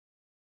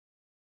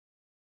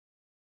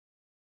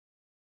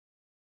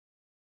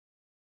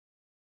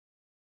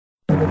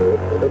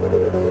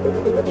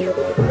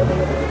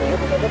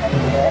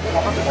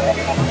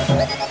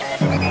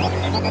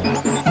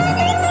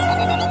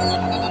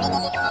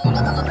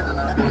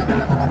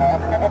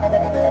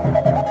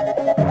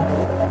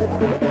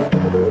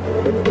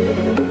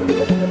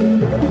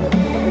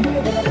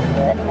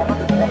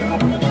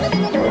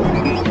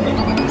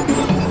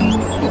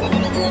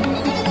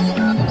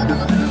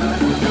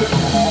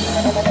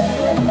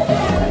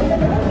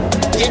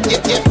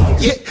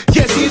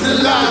Yes, he's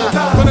alive.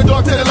 From the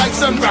dark to the light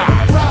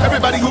sunrise.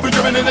 Everybody who been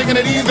driven and thinking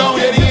that he's gone,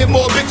 yeah, he in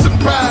for a big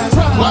surprise.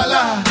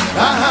 Voila,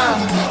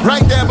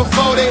 right there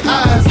before their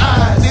eyes.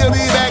 He'll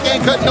be back,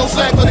 ain't cut no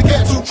slack for the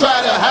cats who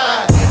try to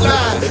hide.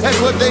 Lie, that's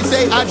what they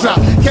say, I drop.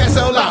 Cats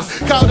so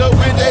lost, called up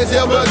when they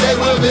sell, but they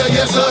will feel,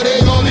 yes sir,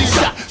 they gon' be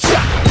shot.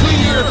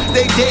 Clear,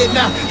 they dead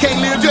now, can't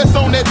live just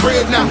on that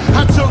bread now.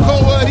 I took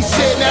over what he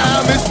said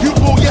now, I'm his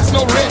pupil, yes,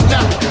 no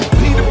retina.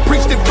 Peter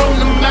preached it from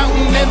the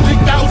mountain and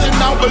 3,000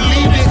 all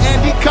believed it.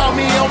 And he called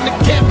me on the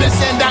campus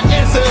and I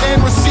answered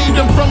and received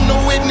him from the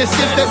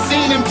witnesses that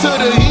seen him. To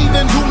the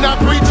heathens who not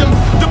preach him,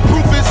 the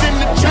proof is in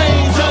the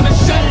change.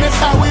 Unashamed, that's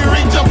how we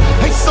reach him.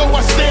 Hey, so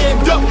I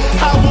stand up,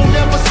 I will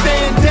never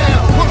stand down.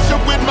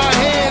 Worship with my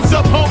hands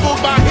up, humbled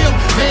by him,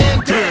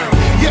 man down.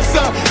 Yes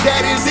sir,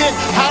 that is it,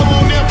 I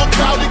will never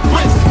call it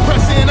quits.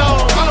 Pressing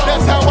on,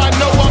 that's how I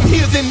know I'm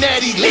his and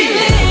that he lives.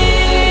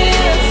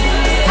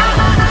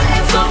 I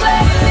am so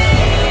glad he lives.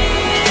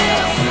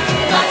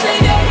 My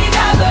Savior, he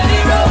died, but he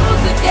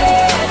rose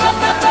again.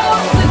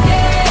 Rose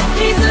again.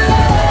 He's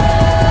alive.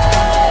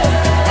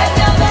 And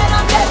now that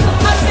I'm dead from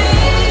my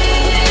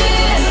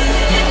sin,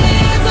 it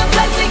is a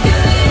blessing to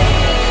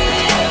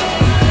live.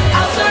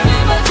 I'll serve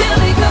him until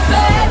he comes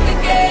back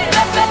again.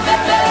 Back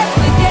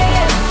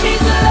again.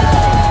 He's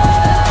alive.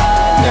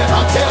 Now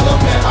I'll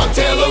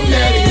tell him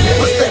that he lives.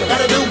 What's that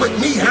gotta do with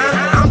me,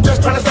 huh? I'm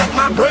just trying to stack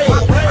my bread.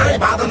 I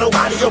ain't bother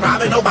nobody or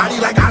robbing nobody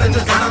like I done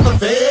just got on the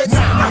feds.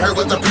 I heard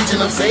what the preaching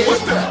them said,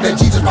 that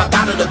Jesus popped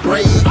out of the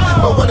grave.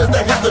 But what does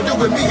that have to do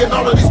with me and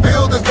all of these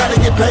bills that's gotta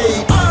get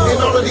paid? And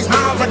all of these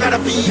mouths I gotta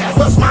feed,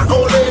 plus my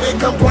old lady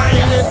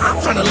complaining. I'm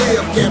trying to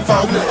live,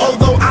 kinfolk,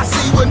 although I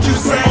see what you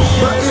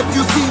saying. But if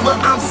you see what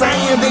I'm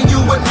saying, then you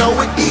would know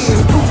it is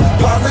proof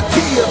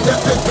positive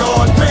that the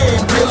God man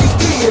really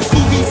is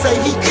who he say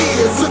he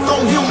is. Took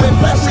on human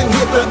flesh and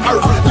hit the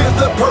earth, lived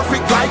the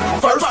perfect life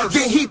first,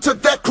 then he took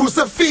that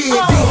crucifix,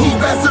 then he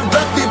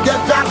resurrected, that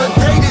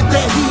validated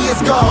that he is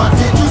God.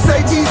 Did you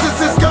say Jesus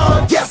is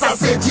God? Yes, I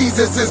said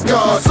Jesus is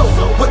God. So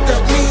what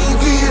that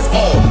means is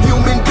all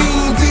human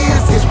beings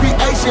is his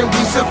creation.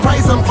 We should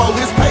praise him for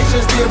his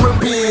patience, then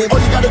repent. All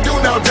you gotta do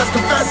now, just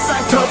confess.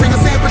 Turn from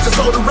your sin, put your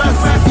soul to rest.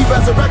 He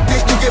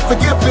resurrected, you get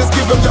forgiveness.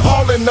 Give him your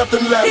all and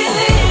nothing less. He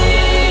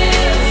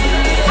lives.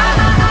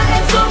 I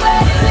am so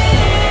glad he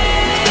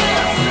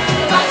lives.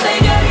 My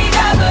Savior, he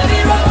died, but he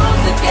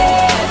rose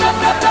again.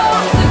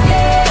 Rose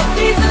again.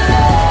 He's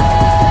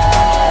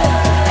alive.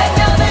 And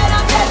now that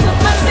I'm dead from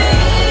my sin,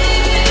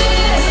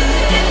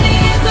 it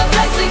is a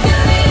blessing to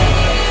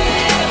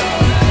live.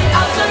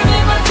 I'll serve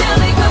him until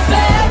he comes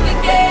back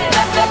again.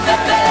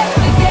 Back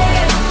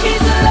again.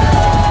 He's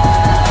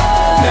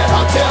alive. Now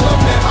I'll tell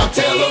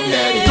him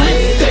that he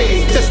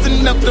lives. Just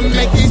enough to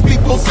make these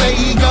people say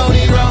he gone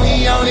it wrong,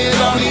 he on his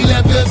own, he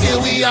left us here,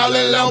 we all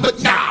alone.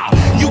 But nah,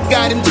 you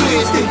got him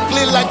twisted,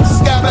 clear like the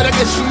sky, but I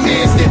guess you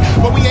missed it.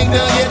 But we ain't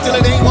done yet till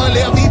it ain't one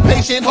left. Be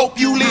patient, hope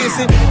you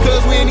listen,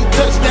 cause when he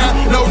touchdown,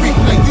 no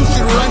replay, you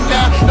should run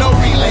down, no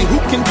relay. Who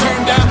can turn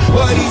down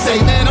what he say?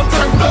 Man, I'm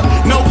turned up,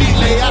 no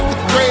delay. Out the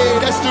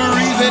grave, that's the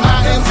reason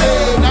I am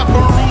saved. Not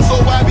Peru, so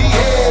I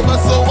behave, but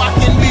so I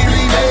can be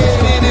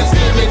remade in his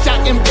image. I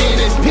can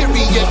finish,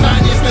 period.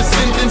 Mine is the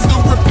sentence to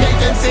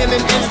repentance in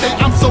an instant.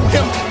 I'm so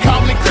him,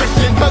 call me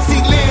Christian, cause he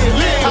lives.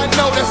 I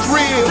know that's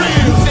real.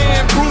 You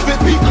saying prove it,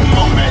 keep the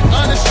movement,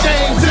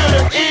 unashamed to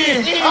the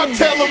end. I'll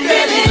tell him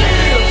that he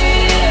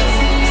lives.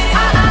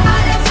 I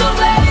am so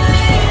glad he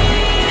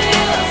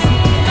lives.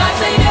 My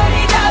Savior,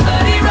 he died,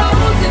 but he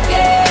rose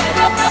again.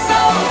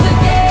 Rose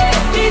again.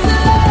 He's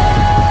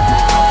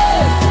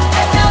alive.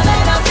 And now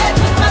that I'm dead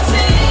with my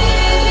sin,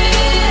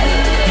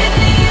 it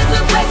is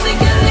a blessing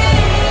to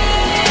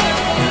live.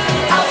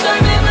 I'll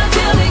serve him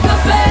until he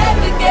comes back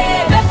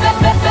again. Back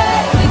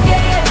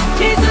again.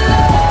 He's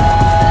alive.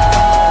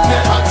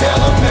 Now I'll tell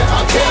him that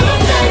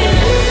he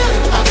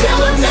lives. I'll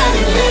tell him that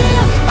he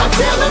lives. I'll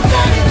tell him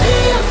that he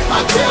lives.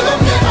 I'll tell him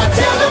that he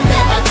lives.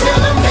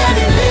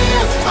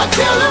 I'll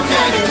tell him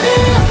that he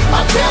lives.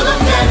 I'll tell him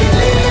that he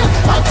lives.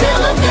 I'll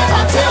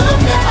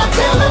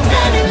tell him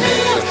that he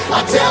lives.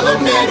 I'll tell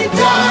him that he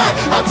died.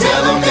 I'll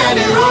tell him that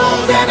he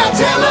rose, and I'll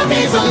tell him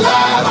he's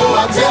alive. Oh,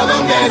 I'll tell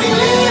him that he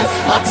lives.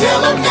 I'll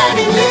tell him that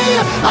he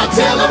lives. I'll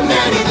tell him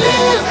that he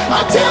lives.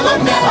 I'll tell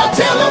him that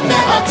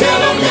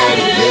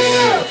he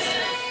lives.